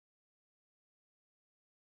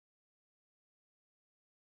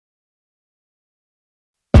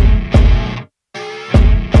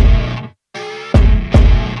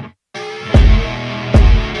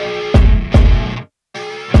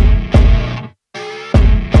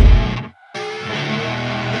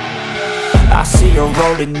her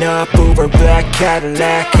rolling up, Uber black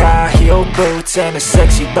Cadillac, high heel boots and a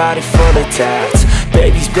sexy body full of tats.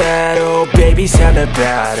 Baby's bad, oh baby's hella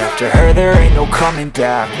bad. After her there ain't no coming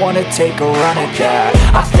back. Wanna take a run at that.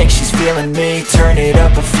 I think she's feeling me, turn it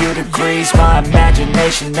up a few degrees. My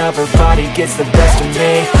imagination of her body gets the best of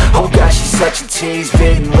me. Oh gosh, she's such a tease,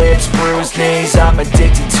 bitten lips, bruised knees. I'm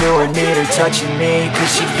addicted to her, need her touching me.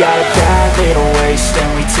 Cause she got a bad little waist, and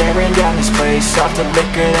we tearing down this place. Off the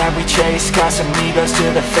liquor that we chase, Casamigos to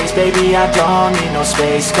the face. Baby, I don't need no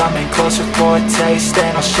space. Coming closer for a taste,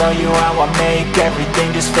 and I'll show you how I make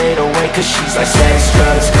everything just fade away. Cause she's like sex,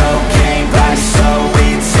 drugs, cocaine, body so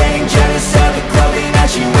insane. Jealous of the clothing that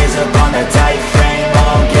she wears up on that tight frame.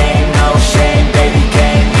 All game, no shame, baby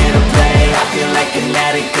came here to play. I feel like an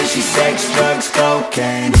addict cause she's sex, drugs,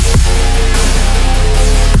 cocaine.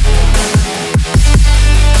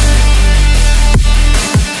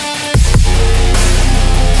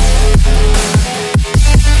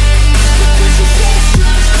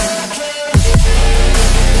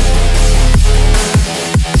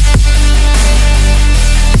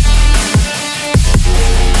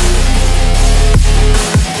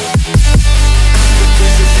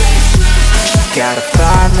 Got a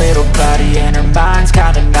fine little body and her mind's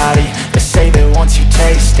kinda naughty. They say that once you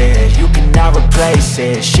taste it, you cannot replace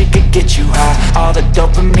it. She could get you high, all the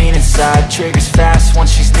dopamine inside triggers fast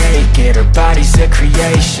once she's naked. Her body's a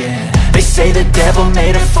creation. They say the devil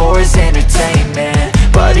made her for his entertainment,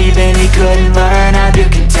 but even he couldn't learn how to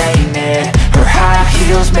contain it. Her high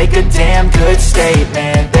heels make a damn good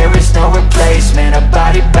statement. There is no replacement, a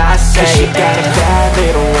body by Satan. Cause she got a bad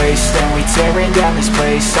little waist, and we tearing down this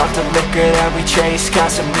place. Off the liquor that we chase,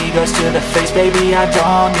 Casamigos to the face. Baby, I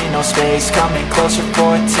don't need no space. Coming closer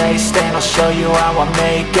for a taste, and I'll show you how I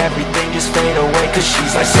make everything just fade away. Cause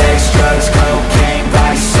she's like sex, drugs, cocaine,